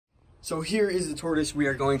So here is the tortoise we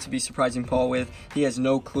are going to be surprising Paul with. He has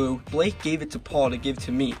no clue. Blake gave it to Paul to give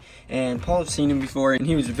to me. And Paul has seen him before, and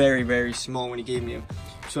he was very, very small when he gave me him.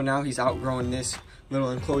 So now he's outgrowing this little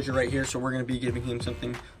enclosure right here. So we're gonna be giving him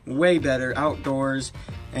something way better, outdoors,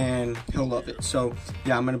 and he'll love it. So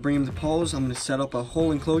yeah, I'm gonna bring him to Paul's. I'm gonna set up a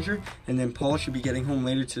whole enclosure, and then Paul should be getting home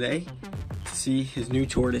later today to see his new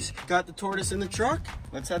tortoise. Got the tortoise in the truck.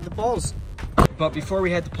 Let's head to Paul's. But before we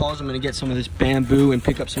head to Paul's, I'm gonna get some of this bamboo and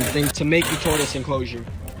pick up some things to make the tortoise enclosure.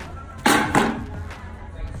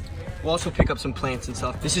 We'll also pick up some plants and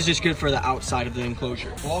stuff. This is just good for the outside of the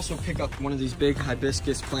enclosure. We'll also pick up one of these big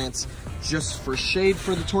hibiscus plants just for shade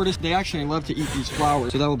for the tortoise. They actually love to eat these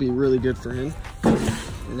flowers, so that will be really good for him.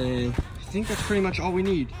 And then I think that's pretty much all we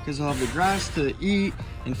need, because he'll have the grass to eat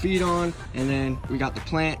and feed on, and then we got the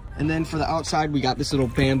plant. And then for the outside, we got this little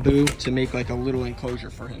bamboo to make like a little enclosure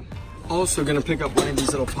for him. Also gonna pick up one of these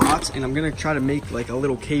little pots, and I'm gonna try to make like a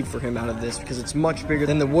little cave for him out of this, because it's much bigger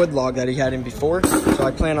than the wood log that he had in before. So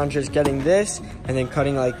I plan on just getting this and then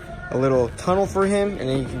cutting like a little tunnel for him, and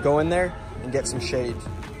then he can go in there and get some shade.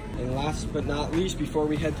 And last but not least, before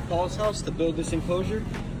we head to Paul's house to build this enclosure,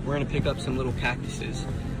 we're gonna pick up some little cactuses.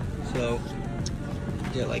 So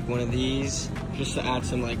get like one of these just to add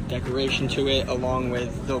some like decoration to it, along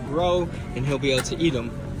with they'll grow and he'll be able to eat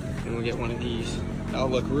them. And we'll get one of these. That'll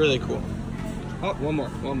look really cool. Oh, one more.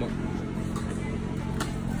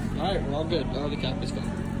 All right, we're all good. All the cactus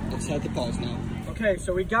gone. Let's head to Paul's now. Okay,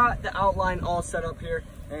 so we got the outline all set up here,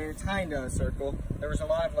 and it's kind of a circle. There was a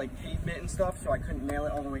lot of like pavement and stuff, so I couldn't nail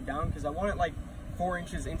it all the way down, because I want it like 4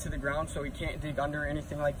 inches into the ground so he can't dig under or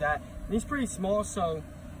anything like that. And he's pretty small, so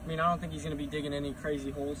I mean, I don't think he's gonna be digging any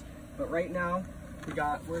crazy holes. But right now, we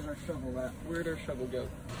got, where's our shovel at? Where'd our shovel go?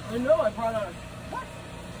 I know, I brought a, what?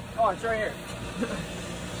 Oh, it's right here.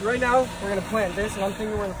 So right now, we're gonna plant this, and I'm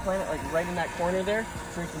thinking we're gonna plant it like right in that corner there,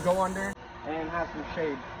 so we can go under and have some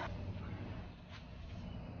shade.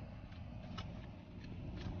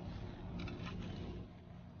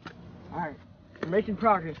 All right, we're making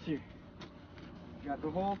progress here. Got the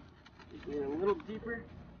hole, just need a little deeper,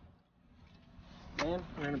 and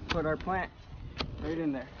we're gonna put our plant right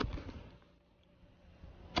in there.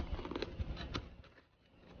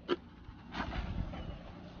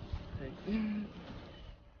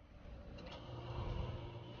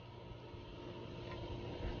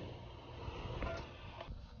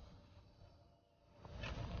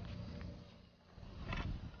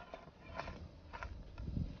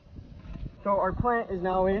 So our plant is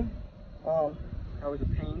now in. That was a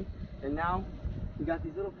pain. And now we got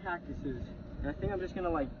these little cactuses. And I think I'm just gonna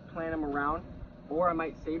like plant them around, or I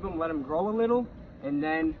might save them, let them grow a little, and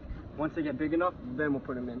then once they get big enough, then we'll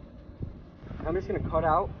put them in. I'm just gonna cut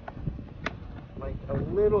out like a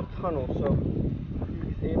little tunnel so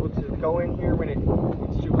he's able to go in here when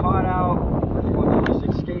it's too hot out, or if he wants to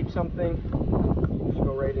just escape something, just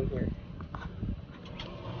go right in here.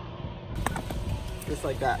 Just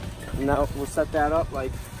like that. And now we'll set that up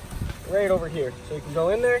like right over here, so he can go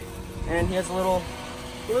in there, and he has a little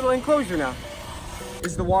enclosure now.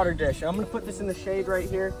 This is the water dish. I'm gonna put this in the shade right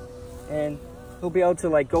here, and he'll be able to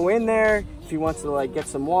like go in there. If he wants to like get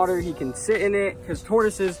some water, he can sit in it, because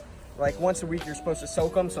tortoises, like once a week you're supposed to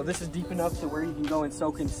soak them, so this is deep enough to where he can go and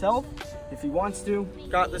soak himself if he wants to.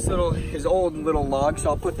 Got this his old little log, so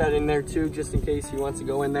I'll put that in there too, just in case he wants to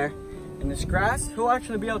go in there. And this grass, he'll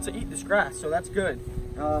actually be able to eat this grass, so that's good.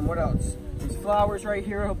 What else? These flowers right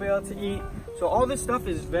here he'll be able to eat. So all this stuff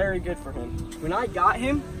is very good for him. When I got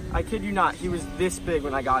him, I kid you not, he was this big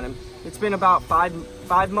when I got him. It's been about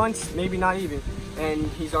five months, maybe not even, and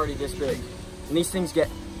he's already this big. And these things get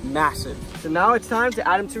massive. So now it's time to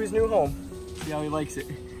add him to his new home. See how he likes it.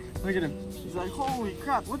 Look at him. He's like, holy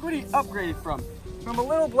crap, look what he upgraded from. From a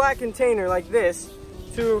little black container like this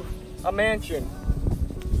to a mansion.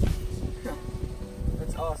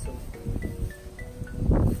 That's awesome.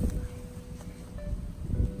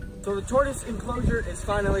 So the tortoise enclosure is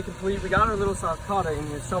finally complete. We got our little sulcata in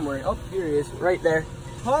here somewhere. Oh, here he is, right there.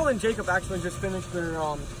 Paul and Jacob actually just finished their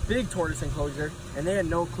big tortoise enclosure, and they had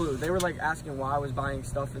no clue. They were like asking why I was buying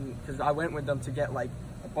stuff, and because I went with them to get like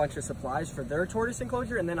a bunch of supplies for their tortoise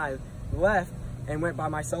enclosure, and then I left and went by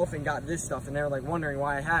myself and got this stuff, and they were like wondering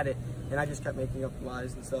why I had it, and I just kept making up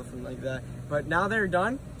lies and stuff and like that. But now they're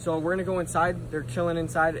done, so we're gonna go inside. They're chilling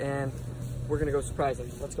inside, and we're gonna go surprise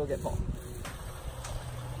them. Let's go get Paul.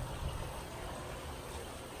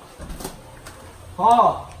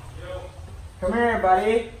 Paul, come here,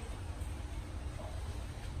 buddy.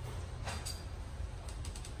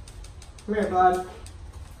 Come here, bud.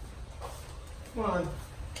 Come on.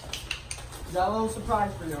 Got a little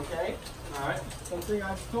surprise for you, okay? All right. Something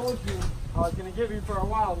I've told you I was gonna give you for a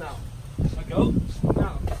while now. A goat?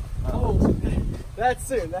 No. Oh, that's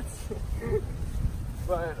soon. That's soon.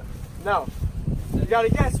 But no. You gotta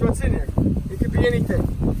guess what's in here. It could be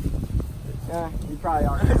anything. Yeah, you probably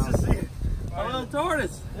already know. Let's just see it. Oh, the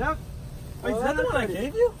tortoise. Yep. Wait, is that the one I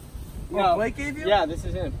gave you? No. Blake gave you? Yeah, this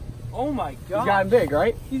is him. Oh my god. He's gotten big,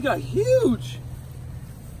 right? He's got huge.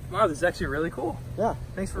 Wow, this is actually really cool. Yeah.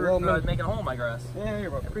 Thanks for making a hole in my grass. Yeah, you're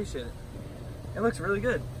I welcome. appreciate it. It looks really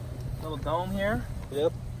good. Little dome here.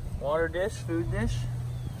 Yep. Water dish, food dish.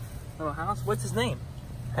 Little house. What's his name?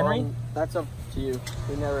 Henry? That's up to you.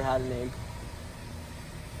 We never had a name.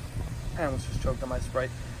 I almost just choked on my Sprite.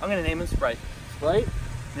 I'm gonna name him Sprite. Sprite?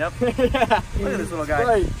 Yep. Yeah. Look at this little guy.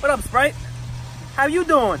 Sprite. What up, Sprite? How you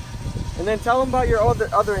doing? And then tell them about your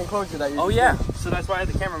other enclosure that you Oh yeah, so that's why I had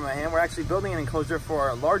the camera in my hand. We're actually building an enclosure for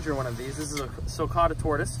a larger one of these. This is a sulcata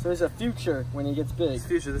tortoise. So there's a future when he gets big. This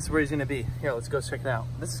future, this is where he's gonna be. Here, let's go check it out.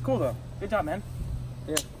 This is cool though. Good job, man.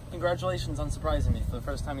 Yeah. Congratulations on surprising me for the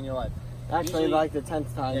first time in your life. Actually, Usually, like the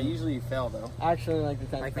 10th time. Yeah, usually you fail though. Actually, like the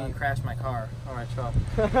 10th Like time. when you crashed my car on my truck.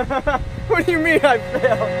 What do you mean I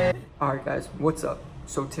failed? Alright guys, what's up?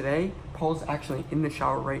 So today, Paul's actually in the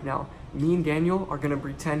shower right now. Me and Daniel are gonna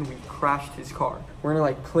pretend we crashed his car. We're gonna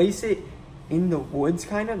like place it in the woods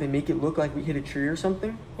kind of and make it look like we hit a tree or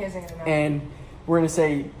something. He isn't gonna know. And we're gonna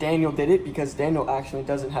say Daniel did it because Daniel actually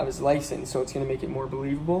doesn't have his license, so it's gonna make it more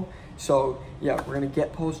believable. So yeah, we're gonna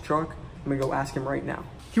get Paul's truck. I'm gonna go ask him right now.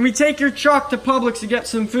 Can we take your truck to Publix to get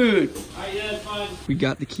some food? Alright, yeah, it's fine. We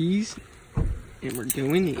got the keys and we're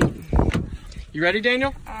going in. You ready,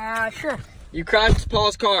 Daniel? Sure. You crashed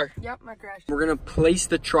Paul's car. Yep, I crashed. We're gonna place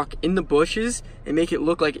the truck in the bushes and make it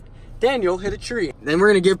look like Daniel hit a tree. Then we're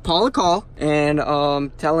gonna give Paul a call and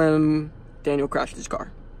tell him Daniel crashed his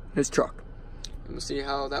car, his truck. And we'll see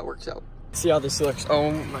how that works out. See how this looks.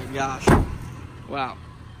 Oh my gosh. Wow.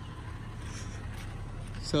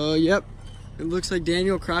 So, yep. It looks like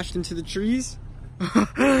Daniel crashed into the trees.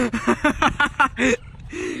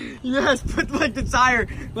 Yes, put like the tire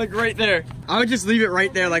like right there. I would just leave it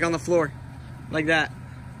right there, like on the floor. Like that.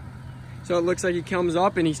 So it looks like he comes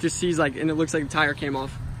up and he just sees like, and it looks like the tire came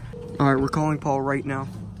off. All right, we're calling Paul right now.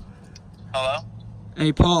 Hello?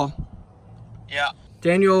 Hey, Paul. Yeah.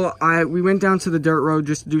 Daniel, we went down to the dirt road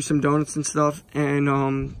just to do some donuts and stuff, and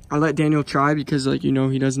I let Daniel try because, like, you know,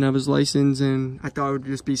 he doesn't have his license, and I thought it would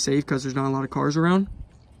just be safe because there's not a lot of cars around.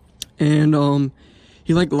 And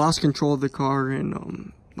he like lost control of the car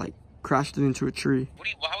and like crashed it into a tree.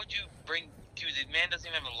 Why would you bring, dude, the man doesn't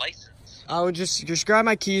even have a license. I would just grab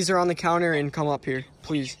my keys, they're on the counter, and come up here,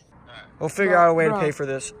 please. We'll figure out a way to pay for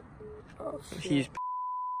this. He's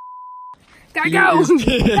Gotta go! He is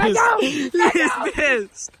pissed. Gotta go! He is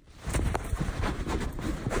pissed.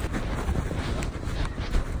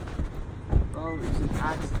 Oh, it was an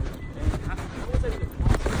accident.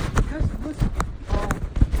 Because, listen,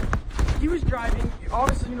 he was driving.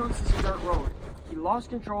 Obviously, you know this is a dirt road. He lost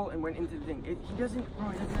control and went into the thing. He doesn't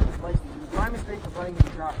have his license. It was my mistake for letting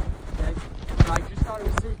him drive, okay? I just thought it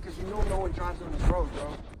was safe because you know no one drives on this road,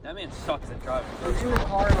 bro. That man sucks at driving. He's in the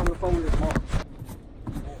car and on the phone with his mom.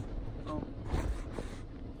 Oh.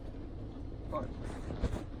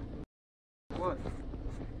 What?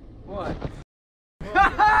 What?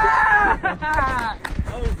 I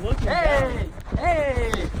was looking down.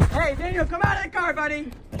 Hey, Daniel, come out of the car,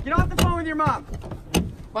 buddy. Get off the phone with your mom.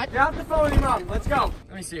 What? Get off the phone with your mom. Let's go.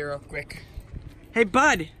 Let me see it real quick. Hey,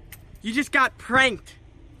 bud, you just got pranked.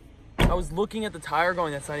 I was looking at the tire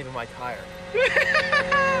going, that's not even my tire.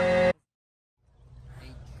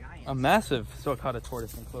 A massive sulcata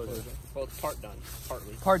tortoise enclosure. Well, it's part done,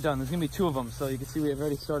 partly. Part done. There's gonna be 2 of them, so you can see we've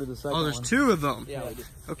already started the second one. Oh, there's 2 of them. Yeah.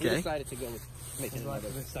 Okay. We decided to go with making another.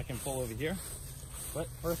 The second pull over here. But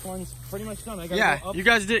first one's pretty much done. I gotta Yeah, go up. you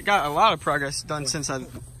guys got a lot of progress done since I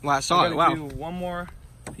last saw it. I Wow. do one more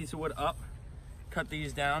piece of wood up, cut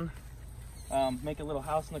these down, make a little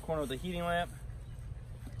house in the corner with a heating lamp.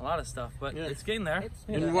 A lot of stuff, but it's getting there.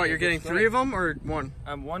 And what, you're getting 3 of them or 1?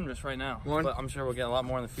 I'm 1 just right now. 1? But I'm sure we'll get a lot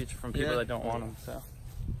more in the future from people that don't want them. So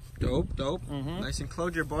Dope. Nice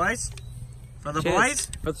enclosure, boys. For the Cheers. boys?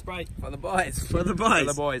 For the Sprite. For the boys. For the boys. For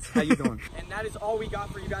the boys. How you doing? And that is all we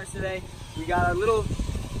got for you guys today. We got a little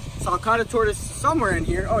sulcata tortoise somewhere in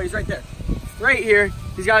here. Oh, he's right there. Right here.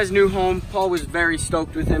 He's got his new home. Paul was very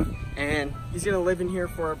stoked with him. And he's gonna live in here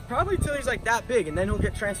for probably till he's like that big, and then he'll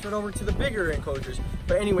get transferred over to the bigger enclosures.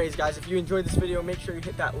 But anyways, guys, if you enjoyed this video, make sure you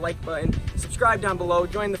hit that like button, subscribe down below,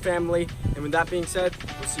 join the family. And with that being said,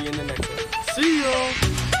 we'll see you in the next one. See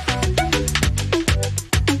ya!